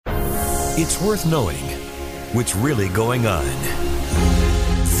It's worth knowing what's really going on.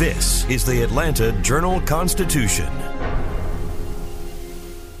 This is the Atlanta Journal-Constitution.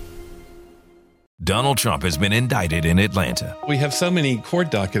 Donald Trump has been indicted in Atlanta. We have so many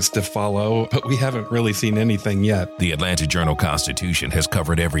court dockets to follow, but we haven't really seen anything yet. The Atlanta Journal-Constitution has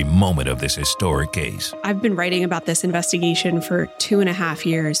covered every moment of this historic case. I've been writing about this investigation for 2.5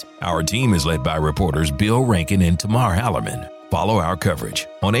 years. Our team is led by reporters Bill Rankin and Tamar Hallerman. Follow our coverage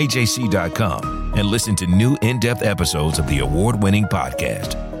on AJC.com and listen to new in-depth episodes of the award-winning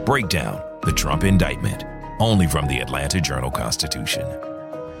podcast, Breakdown, the Trump Indictment, only from the Atlanta Journal-Constitution.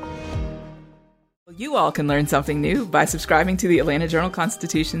 You all can learn something new by subscribing to the Atlanta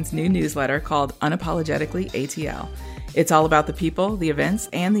Journal-Constitution's new newsletter called Unapologetically ATL. It's all about the people, the events,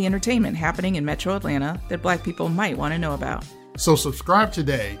 and the entertainment happening in Metro Atlanta that Black people might want to know about. So subscribe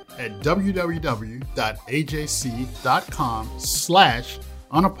today at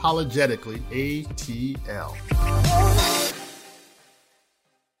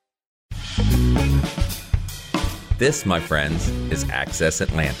This, my friends, is Access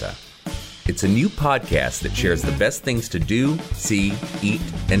Atlanta. It's a new podcast that shares the best things to do, see, eat,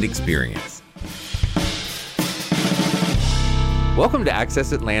 and experience. Welcome to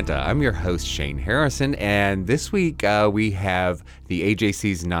Access Atlanta. I'm your host, Shane Harrison, and this week we have the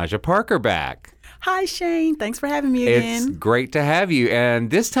AJC's Naja Parker back. Hi, Shane. Thanks for having me again. It's great to have you,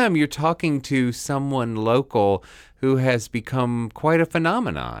 and this time you're talking to someone local who has become quite a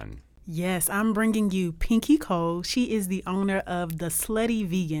phenomenon. Yes, I'm bringing you Pinky Cole. She is the owner of The Slutty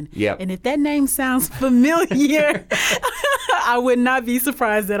Vegan. Yep. And if that name sounds familiar, I would not be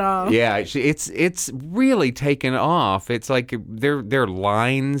surprised at all. Yeah, it's really taken off. It's like there are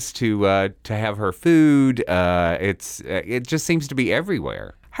lines to have her food. It just seems to be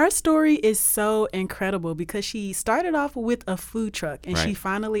everywhere. Her story is so incredible because she started off with a food truck and she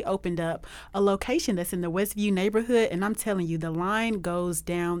finally opened up a location that's in the Westview neighborhood. And I'm telling you, the line goes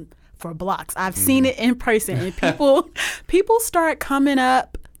down for blocks. I've seen it in person, and people start coming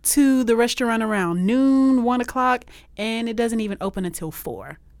up to the restaurant around noon, 1 o'clock, and it doesn't even open until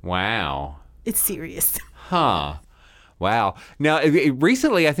 4. Wow. It's serious. Huh. Wow. Now,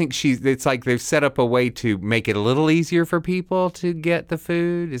 recently, I think it's like they've set up a way to make it a little easier for people to get the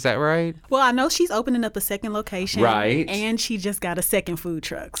food. Is that right? Well, I know she's opening up a second location. Right. And she just got a second food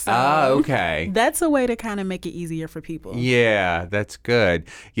truck. So okay. That's a way to kind of make it easier for people. Yeah, that's good.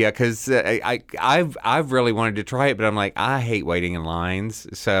 Yeah, because I've really wanted to try it, but I'm like, I hate waiting in lines.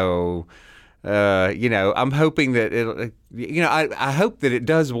 So, I'm hoping that it'll, I hope that it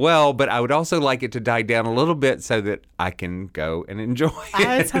does well, but I would also like it to die down a little bit so that I can go and enjoy it.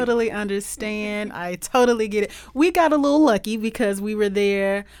 I totally understand. I totally get it. We got a little lucky because we were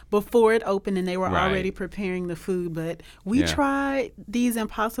there before it opened and they were already preparing the food, but we tried these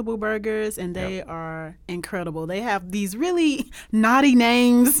Impossible Burgers and they are incredible. They have these really naughty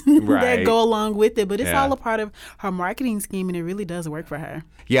names that go along with it, but it's all a part of her marketing scheme and it really does work for her.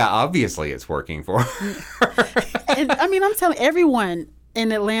 Yeah, obviously it's working for her. And I mean, I'm telling everyone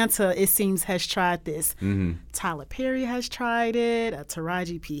in Atlanta, it seems, has tried this. Mm-hmm. Tyler Perry has tried it.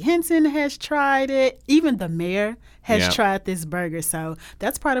 Taraji P. Henson has tried it. Even the mayor has tried this burger. So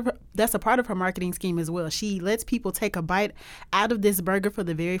that's a part of her marketing scheme as well. She lets people take a bite out of this burger for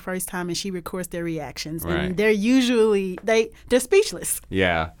the very first time, and she records their reactions. Right. And they're usually they're speechless.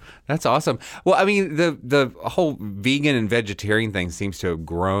 Yeah, that's awesome. Well, I mean, the whole vegan and vegetarian thing seems to have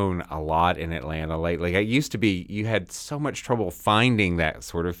grown a lot in Atlanta lately. It used to be you had so much trouble finding that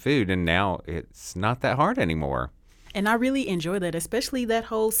sort of food, and now it's not that hard anymore. And I really enjoy that, especially that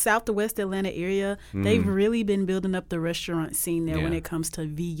whole southwest Atlanta area. Mm. They've really been building up the restaurant scene there when it comes to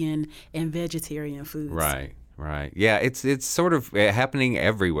vegan and vegetarian foods. Right. Yeah, it's sort of happening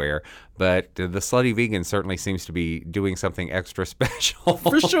everywhere, but the Slutty Vegan certainly seems to be doing something extra special.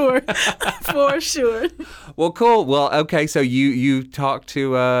 For sure. For sure. Well, cool. Well, okay, so you talked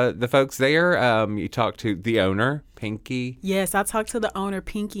to the folks there. You talked to the owner, Pinky. Yes, I talked to the owner,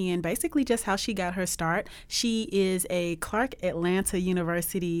 Pinky, and basically just how she got her start. She is a Clark Atlanta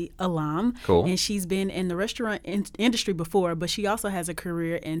University alum. Cool. And she's been in the restaurant industry before, but she also has a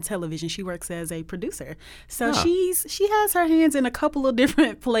career in television. She works as a producer. So she has her hands in a couple of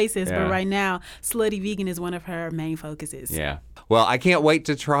different places, but right now, Slutty Vegan is one of her main focuses. Yeah. Well, I can't wait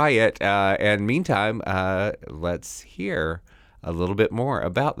to try it. And meantime, let's hear a little bit more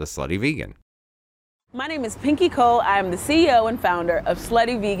about the Slutty Vegan. My name is Pinky Cole. I am the CEO and founder of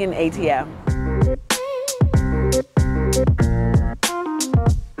Slutty Vegan ATL.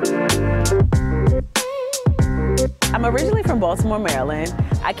 I'm I'm originally from Baltimore, Maryland.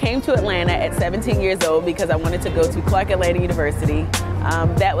 I came to Atlanta at 17 years old because I wanted to go to Clark Atlanta University.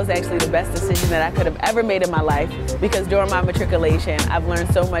 That was actually the best decision that I could have ever made in my life, because during my matriculation, I've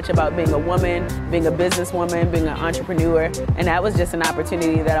learned so much about being a woman, being a businesswoman, being an entrepreneur, and that was just an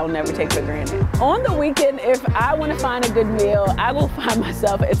opportunity that I'll never take for granted. On the weekend, if I want to find a good meal, I will find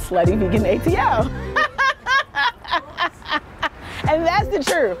myself at Slutty Vegan ATL. And that's the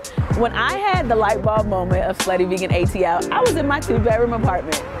truth. When I had the light bulb moment of Slutty Vegan ATL, I was in my 2-bedroom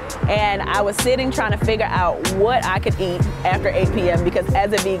apartment. And I was sitting trying to figure out what I could eat after 8 p.m. because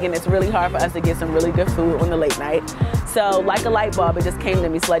as a vegan, it's really hard for us to get some really good food on the late night. So like a light bulb, it just came to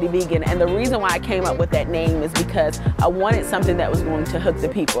me, Slutty Vegan. And the reason why I came up with that name is because I wanted something that was going to hook the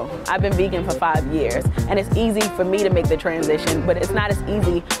people. I've been vegan for 5 years, and it's easy for me to make the transition, but it's not as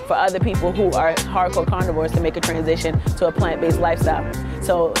easy for other people who are hardcore carnivores to make a transition to a plant-based lifestyle.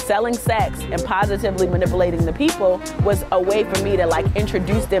 So selling sex and positively manipulating the people was a way for me to like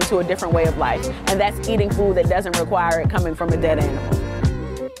introduce them to a different way of life. And that's eating food that doesn't require it coming from a dead animal.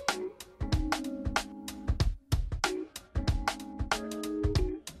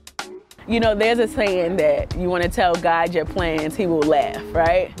 You know, there's a saying that you want to tell God your plans, he will laugh,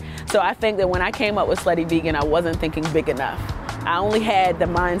 right? So I think that when I came up with Slutty Vegan, I wasn't thinking big enough. I only had the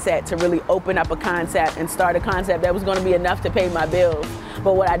mindset to really open up a concept and start a concept that was going to be enough to pay my bills.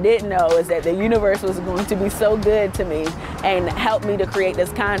 But what I didn't know is that the universe was going to be so good to me and help me to create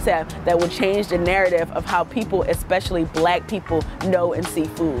this concept that would change the narrative of how people, especially Black people, know and see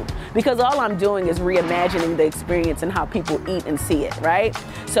food. Because all I'm doing is reimagining the experience and how people eat and see it, right?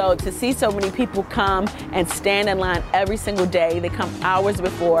 So to see so many people come and stand in line every single day, they come hours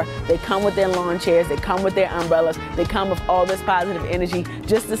before, they come with their lawn chairs, they come with their umbrellas, they come with all this positive energy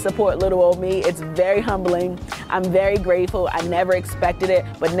just to support little old me. It's very humbling. I'm very grateful. I never expected it,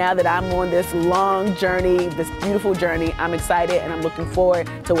 but now that I'm on this long journey, this beautiful journey, I'm excited and I'm looking forward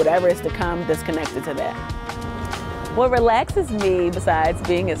to whatever is to come that's connected to that. What relaxes me, besides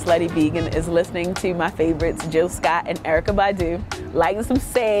being at Slutty Vegan, is listening to my favorites, Jill Scott and Erykah Badu, lighting some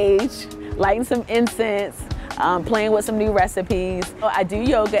sage, lighting some incense, playing with some new recipes. I do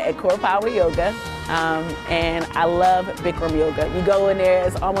yoga at Core Power Yoga, and I love Bikram yoga. You go in there,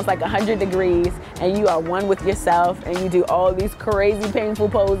 it's almost like 100 degrees, and you are one with yourself, and you do all these crazy, painful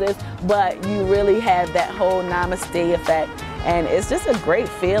poses, but you really have that whole namaste effect. And it's just a great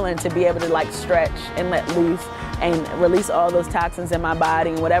feeling to be able to like stretch and let loose and release all those toxins in my body,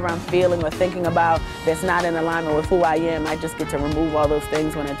 and whatever I'm feeling or thinking about that's not in alignment with who I am, I just get to remove all those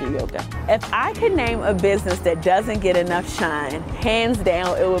things when I do yoga. If I could name a business that doesn't get enough shine, hands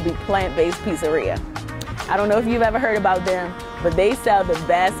down, it would be Plant-Based Pizzeria. I don't know if you've ever heard about them, but they sell the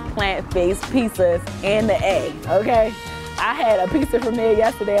best plant-based pizzas in the A, okay? I had a pizza from there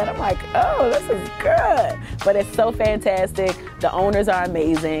yesterday and I'm like, oh, this is good. But it's so fantastic. The owners are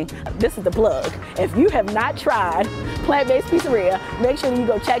amazing. This is the plug. If you have not tried Plant-Based Pizzeria, make sure you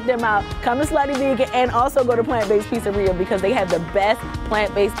go check them out. Come to Slutty Vegan and also go to Plant-Based Pizzeria because they have the best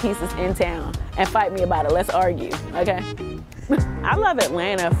plant-based pizzas in town. And fight me about it. Let's argue, okay? I love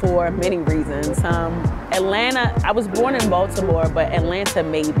Atlanta for many reasons. Atlanta, I was born in Baltimore, but Atlanta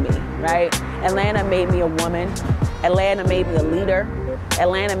made me, right? Atlanta made me a woman. Atlanta made me a leader.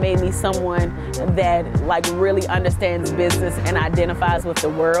 Atlanta made me someone that like really understands business and identifies with the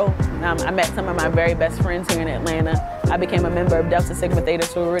world. I met some of my very best friends here in Atlanta. I became a member of Delta Sigma Theta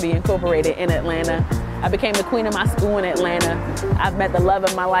Sorority Incorporated in Atlanta. I became the queen of my school in Atlanta. I've met the love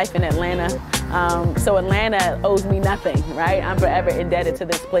of my life in Atlanta. So Atlanta owes me nothing, right? I'm forever indebted to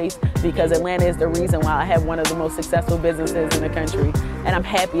this place because Atlanta is the reason why I have one of the most successful businesses in the country. And I'm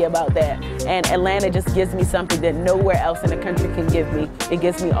happy about that. And Atlanta just gives me something that nowhere else in the country can give me. It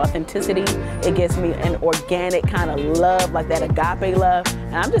gives me authenticity. It gives me an organic kind of love, like that agape love.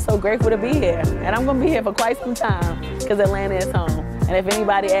 And I'm just so grateful to be here. And I'm gonna be here for quite some time because Atlanta is home. And if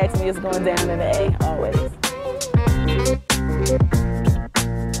anybody asks me, it's going down in the A, always.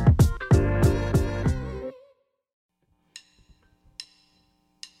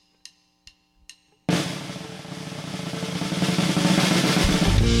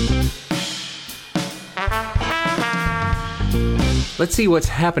 Let's see what's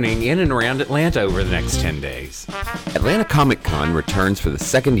happening in and around Atlanta over the next 10 days. Atlanta Comic Con returns for the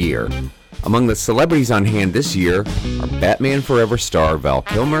second year. Among the celebrities on hand this year are Batman Forever star Val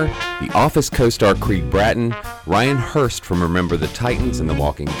Kilmer, The Office co-star Creed Bratton, Ryan Hurst from Remember the Titans and The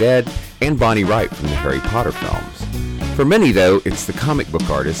Walking Dead, and Bonnie Wright from the Harry Potter films. For many, though, it's the comic book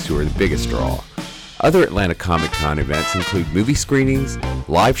artists who are the biggest draw. Other Atlanta Comic Con events include movie screenings,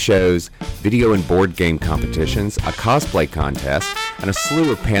 live shows, video and board game competitions, a cosplay contest, and a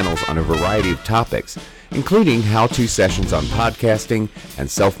slew of panels on a variety of topics, including how-to sessions on podcasting and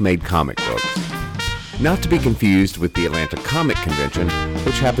self-made comic books. Not to be confused with the Atlanta Comic Convention,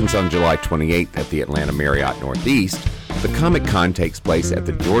 which happens on July 28th at the Atlanta Marriott Northeast. The Comic Con takes place at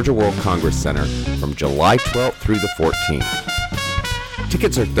the Georgia World Congress Center from July 12th through the 14th.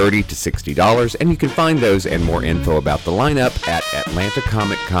 Tickets are $30 to $60, and you can find those and more info about the lineup at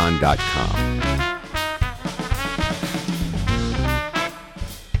atlantacomiccon.com.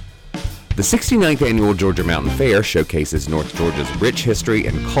 The 69th Annual Georgia Mountain Fair showcases North Georgia's rich history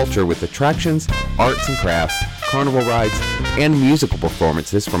and culture with attractions, arts and crafts, carnival rides, and musical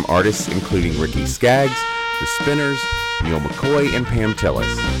performances from artists including Ricky Skaggs, The Spinners, Neil McCoy, and Pam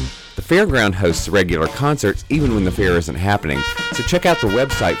Tillis. The fairground hosts regular concerts even when the fair isn't happening, so check out the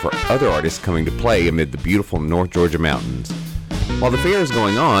website for other artists coming to play amid the beautiful North Georgia mountains. While the fair is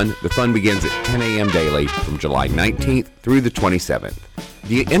going on, the fun begins at 10 a.m. daily from July 19th through the 27th.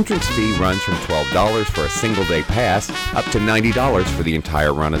 The entrance fee runs from $12 for a single-day pass up to $90 for the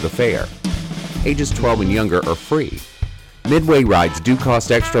entire run of the fair. Ages 12 and younger are free. Midway rides do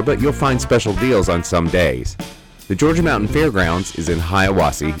cost extra, but you'll find special deals on some days. The Georgia Mountain Fairgrounds is in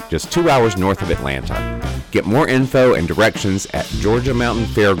Hiawassee, just 2 hours north of Atlanta. Get more info and directions at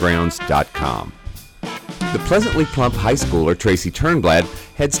georgiamountainfairgrounds.com. The pleasantly plump high schooler Tracy Turnblad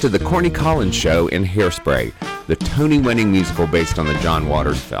heads to the Corny Collins Show in Hairspray, the Tony-winning musical based on the John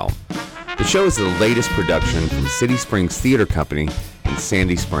Waters film. The show is the latest production from City Springs Theater Company in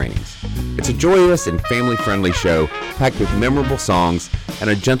Sandy Springs. It's a joyous and family-friendly show packed with memorable songs and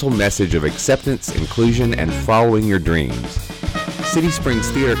a gentle message of acceptance, inclusion, and following your dreams. City Springs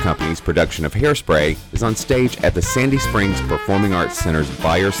Theater Company's production of Hairspray is on stage at the Sandy Springs Performing Arts Center's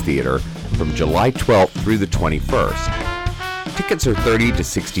Byers Theater from July 12th through the 21st. Tickets are $30 to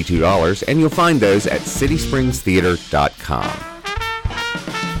 $62, and you'll find those at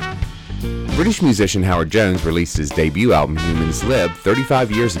cityspringstheater.com. British musician Howard Jones released his debut album Humans Live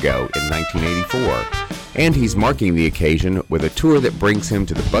 35 years ago in 1984, and he's marking the occasion with a tour that brings him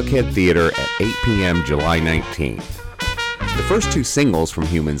to the Buckhead Theater at 8 p.m. July 19th. The first two singles from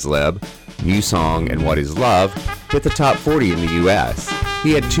Humans Live, New Song and What Is Love, hit the top 40 in the U.S.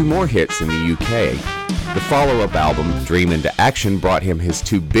 He had two more hits in the U.K. The follow-up album, Dream into Action, brought him his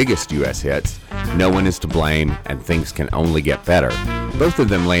two biggest U.S. hits, No One Is to Blame and Things Can Only Get Better, both of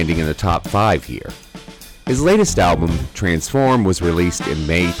them landing in the top 5 here. His latest album, Transform, was released in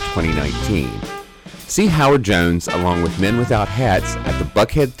May 2019. See Howard Jones along with Men Without Hats at the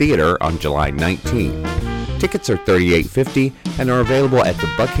Buckhead Theater on July 19th. Tickets are $38.50 and are available at the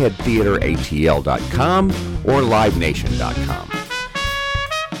BuckheadTheaterATL.com or LiveNation.com.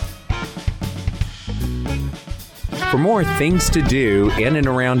 For more things to do in and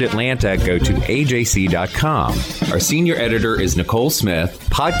around Atlanta, go to AJC.com. Our senior editor is Nicole Smith.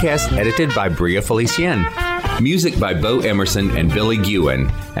 Podcast edited by Bria Felicien. Music by Bo Emerson and Billy Guin.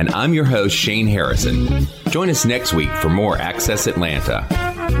 And I'm your host, Shane Harrison. Join us next week for more Access Atlanta.